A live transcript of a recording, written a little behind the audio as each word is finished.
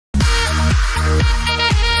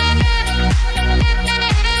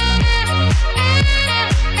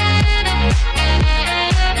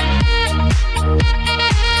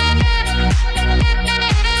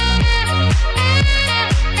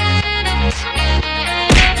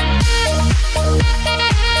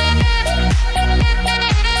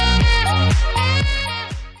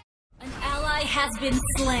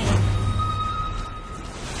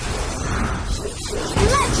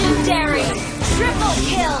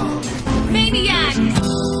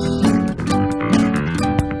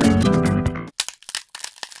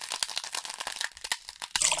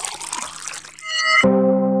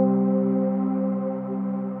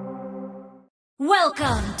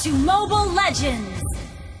to Mobile Legends!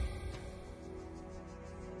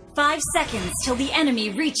 5 seconds till the enemy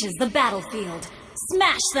reaches the battlefield.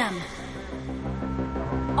 Smash them!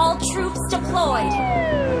 All troops deployed!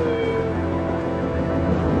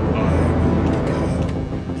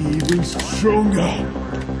 Even stronger!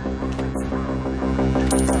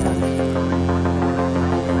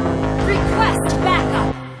 Request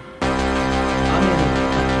backup!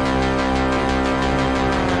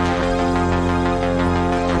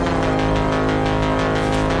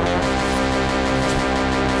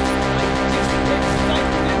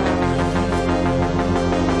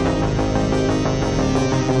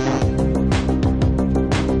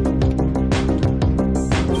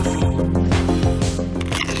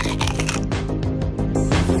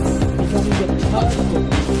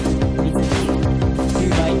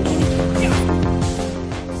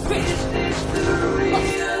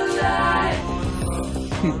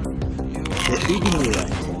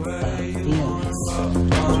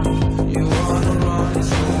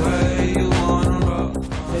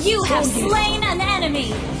 You have slain an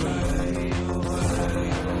enemy!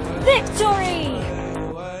 Victory!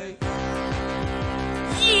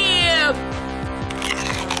 Yeah!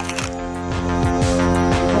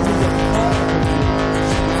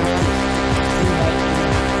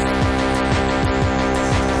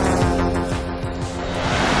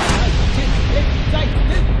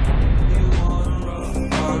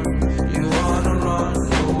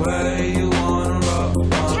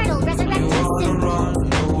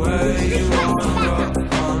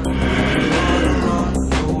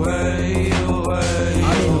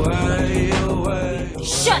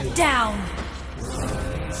 Shut down!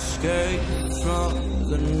 Escape from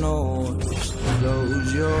the noise.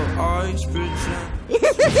 Close your eyes, pretend.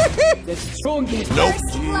 The strongest. Nope.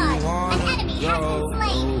 First blood. An enemy has been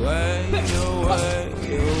slain.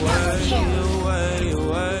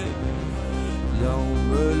 Away. Don't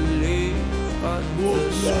believe what the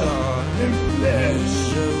start.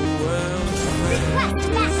 Request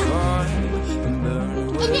backup.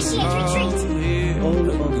 Initiate retreat. All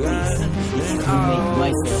of this is to make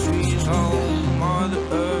myself Sweet home, Mother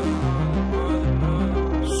Earth.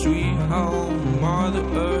 Sweet home, Mother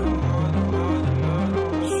Earth.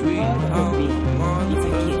 Sweet home, Mother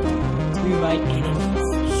Earth. to my enemies.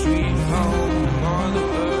 Sweet home, Mother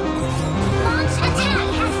Earth. Launch attack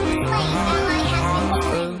has been slain. Ally has been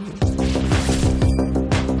slain.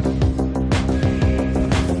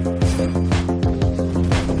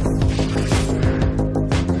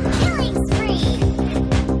 Killing spree.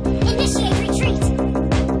 Initiate retreat.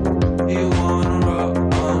 You wanna run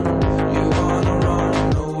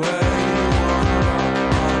away.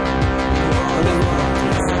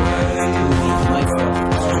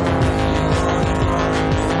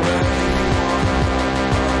 my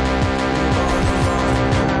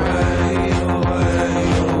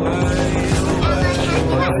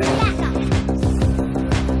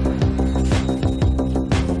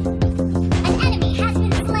Ally has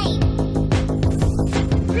been slain.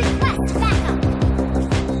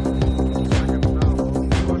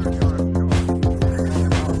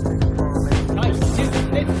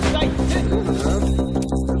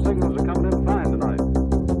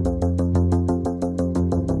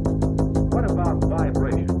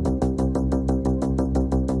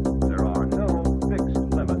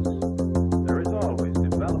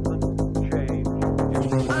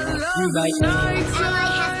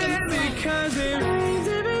 Because it rains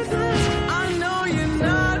every day. I know you're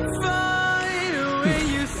not fine when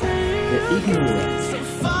you say the ignorance. so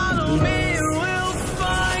follow me and we'll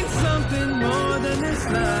find something more than this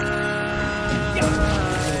life.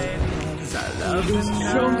 'Cause I love the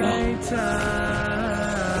nighttime.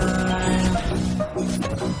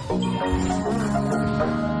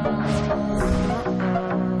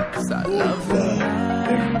 'Cause I love the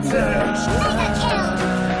nighttime.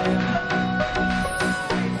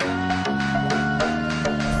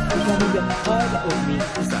 Becoming a part of me.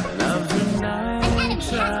 'Cause I love the nighttime.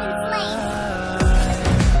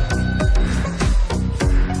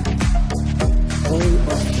 All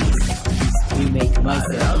of this to make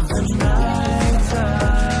myself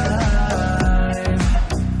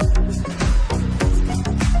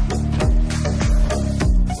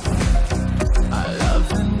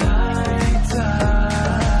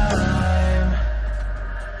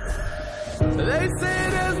They say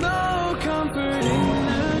there's no comfort in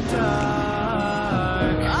the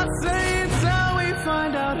dark. I say it's how we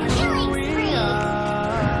find out who we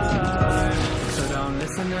are. So don't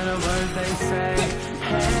listen to the words they say.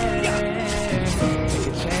 Hey, take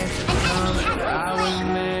a chance to come and fly with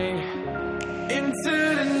me into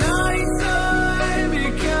the night time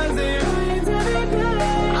because it rains every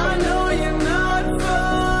day. I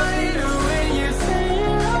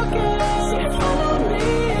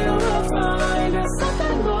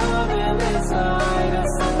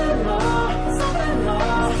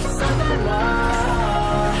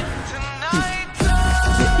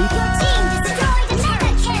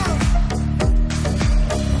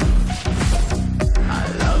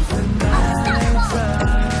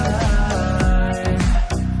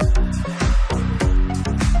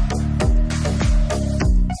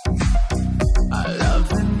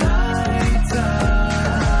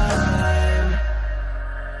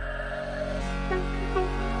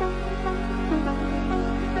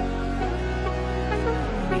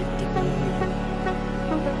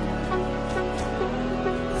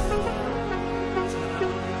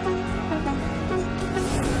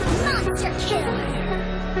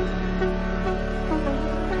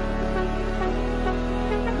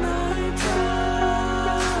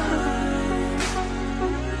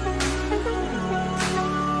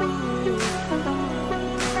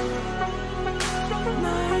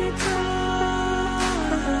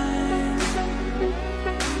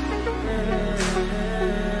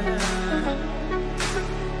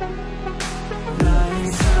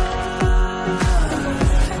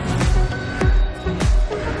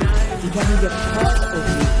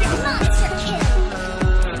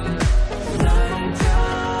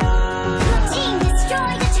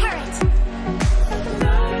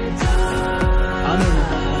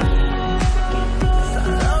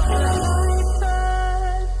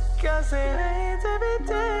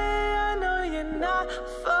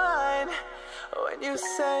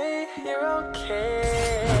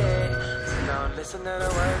listen to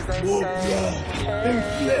the words they More say. blood and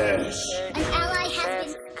flesh. An ally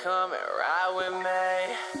has been Come and ride with me.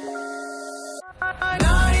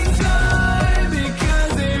 Nighttime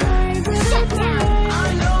because it rains. shut down.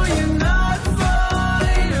 I know you're not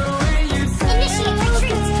fine when you say Initiate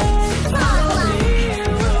retreat. Follow up.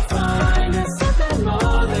 you will find there's something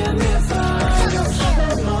more than this life. Double kill.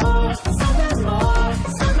 Something more,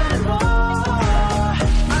 something more.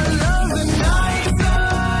 I love the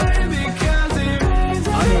nighttime because it rains.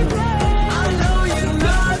 I know you're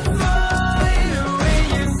not fine when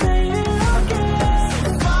you say it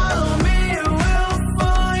again. Follow me and we'll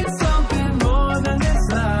find something more than this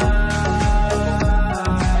life.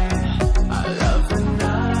 I love the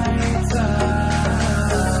nighttime.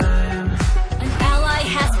 An ally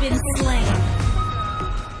has been slain.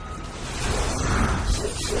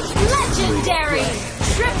 Legendary!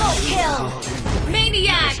 Triple kill!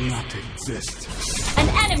 Maniac! Not exist. An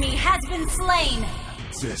enemy has been slain.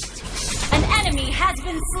 Exist. An enemy has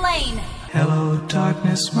been slain. Hello,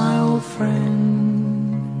 darkness, my old friend.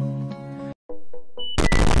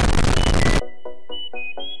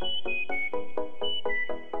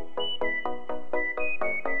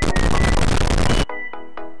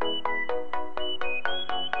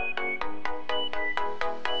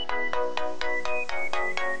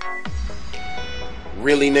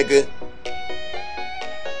 Really, nigga?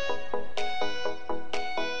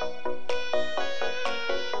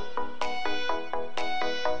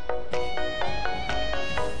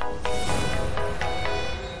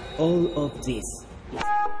 All of this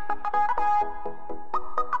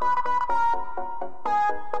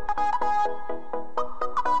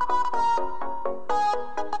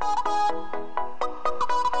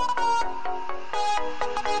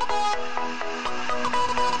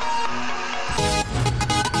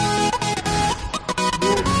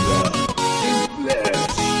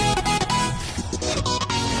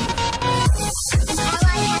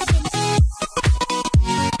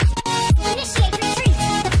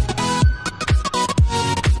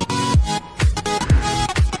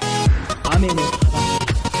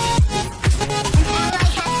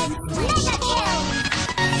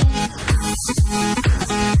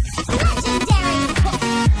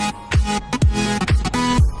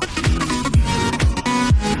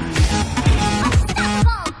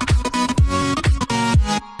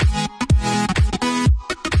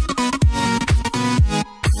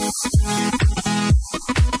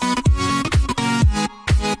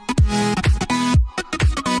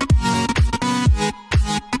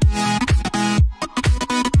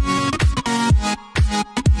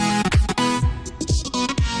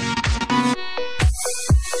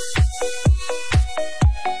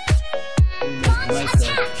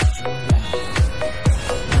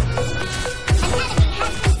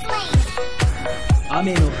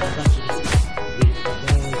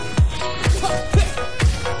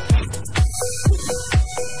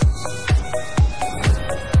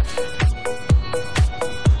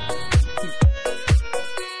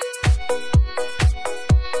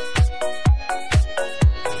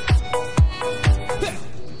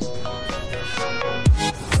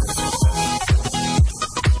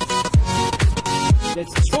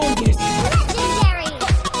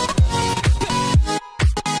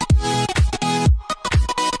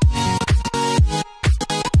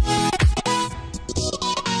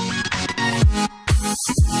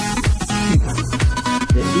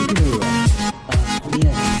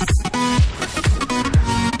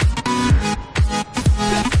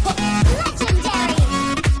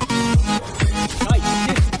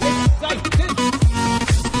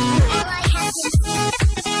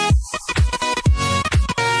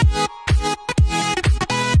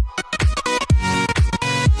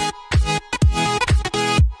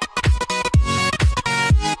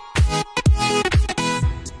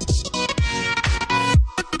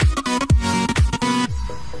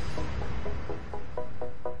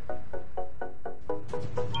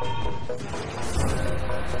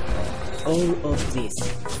All of this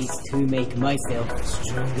is to make myself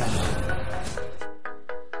stronger.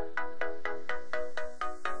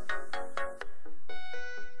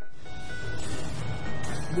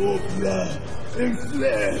 More blood and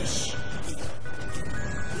flesh.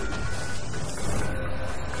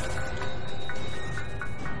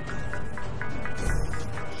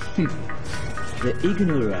 The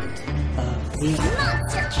ignorant are here.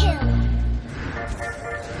 Monster kill!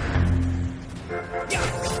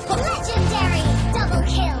 Legendary! Double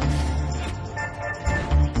kill!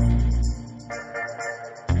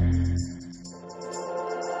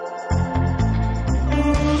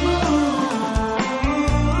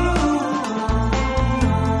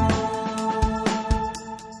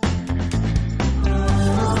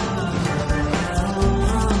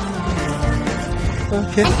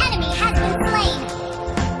 Okay. An enemy has been slain.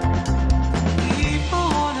 People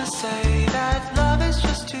wanna say that love is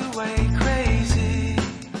just two-way crazy.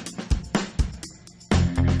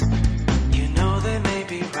 You know they may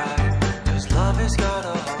be right, 'cause love has got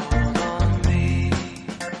a hold on me.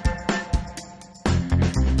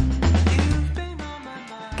 You've been on my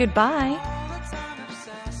mind. Goodbye.